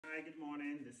Hi, good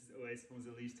morning. This is Oais from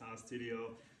Zellige Tile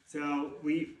Studio. So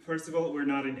first of all, we're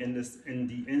not in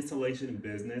the installation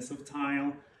business of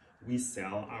tile. We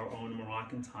sell our own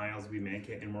Moroccan tiles. We make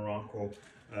it in Morocco.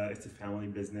 It's a family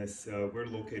business. We're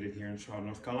located here in Charlotte,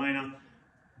 North Carolina,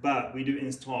 but we do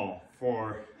install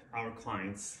for our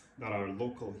clients that are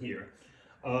local here.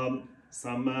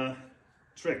 Some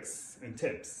tricks and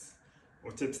tips,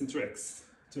 or tips and tricks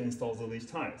to install Zellige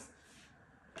tiles.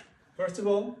 First of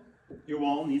all, your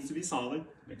wall needs to be solid.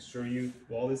 Make sure your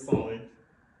wall is solid.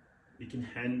 You can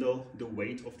handle the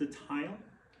weight of the tile.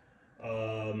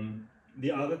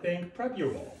 The other thing, prep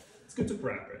your wall. It's good to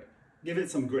prep it. Give it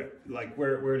some grip, like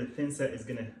where the thin set is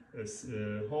gonna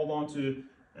hold on to,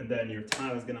 and then your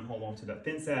tile is gonna hold on to that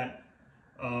thin set.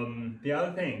 The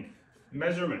other thing,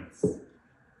 measurements.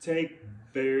 Take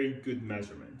very good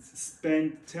measurements.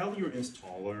 Tell your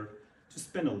installer to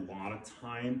spend a lot of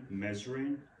time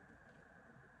measuring.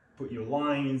 Put your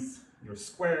lines, your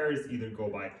squares, either go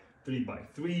by 3 by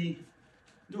 3.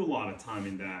 Do a lot of time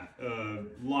in that. A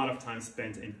lot of time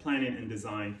spent in planning and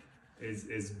design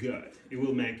is good. It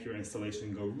will make your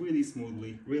installation go really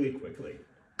smoothly, really quickly.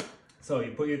 So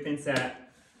you put your thin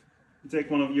set, you take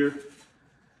one of your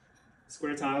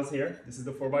square tiles here. This is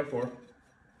the 4 by 4.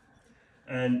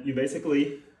 And you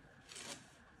basically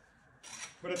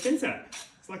put a thin set.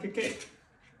 It's like a cake.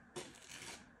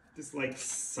 This like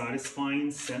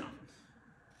satisfying sound.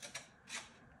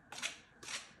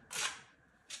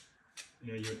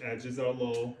 You know, your edges are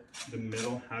low, the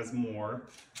middle has more.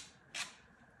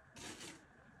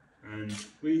 And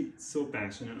we're so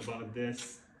passionate about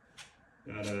this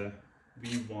that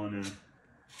we wanna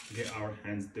get our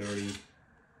hands dirty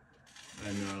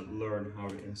and learn how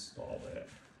to install it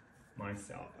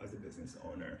myself as a business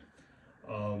owner.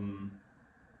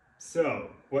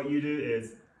 So what you do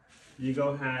is you go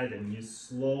ahead and you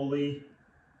slowly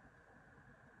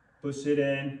push it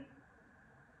in.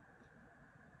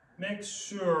 Make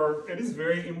sure, it is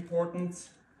very important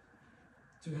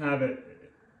to have an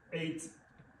 1/8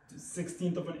 to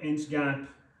 1/16 of an inch gap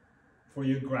for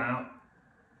your grout.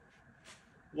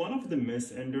 One of the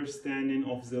misunderstanding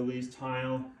of Zellige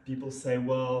tile, people say,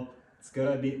 well, it's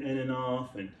gotta be in and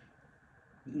off, and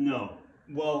no.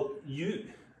 Well,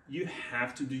 you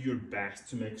have to do your best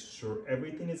to make sure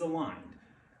everything is aligned,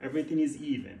 everything is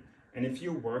even. And if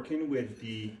you're working with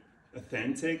the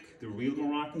authentic, the real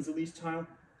Moroccan Zellige tile,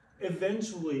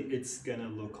 eventually it's gonna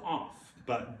look off,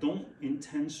 but don't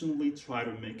intentionally try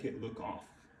to make it look off.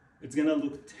 It's gonna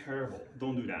look terrible,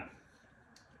 don't do that.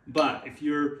 But if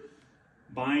you're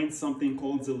buying something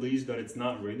called Zellige that it's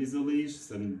not really Zellige,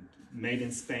 it's made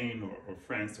in Spain or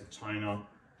France or China,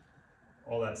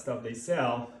 all that stuff they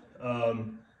sell,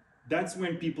 that's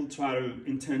when people try to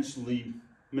intentionally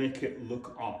make it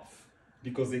look off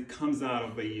because it comes out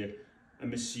of a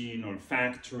machine or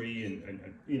factory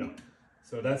and you know.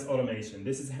 So that's automation.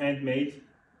 This is handmade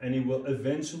and it will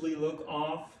eventually look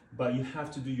off, but you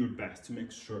have to do your best to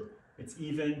make sure it's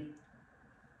even.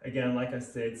 Again, like I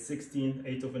said,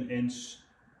 1/16 of an inch.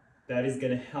 That is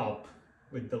gonna help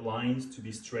with the lines to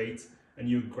be straight, and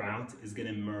your grout is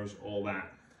gonna merge all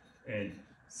that in.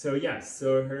 So yes,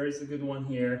 so here's a good one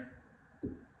here.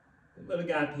 A little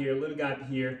gap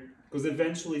here, because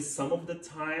eventually some of the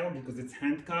tile, because it's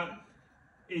hand cut,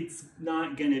 it's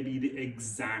not gonna be the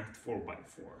exact 4 by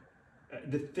 4.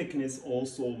 The thickness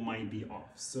also might be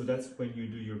off. So that's when you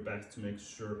do your best to make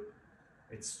sure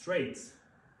it's straight.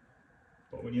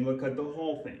 But when you look at the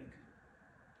whole thing,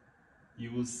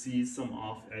 you will see some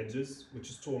off edges, which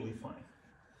is totally fine.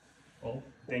 Well,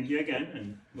 thank you again,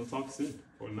 and we'll talk soon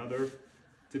for another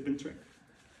tip and trick.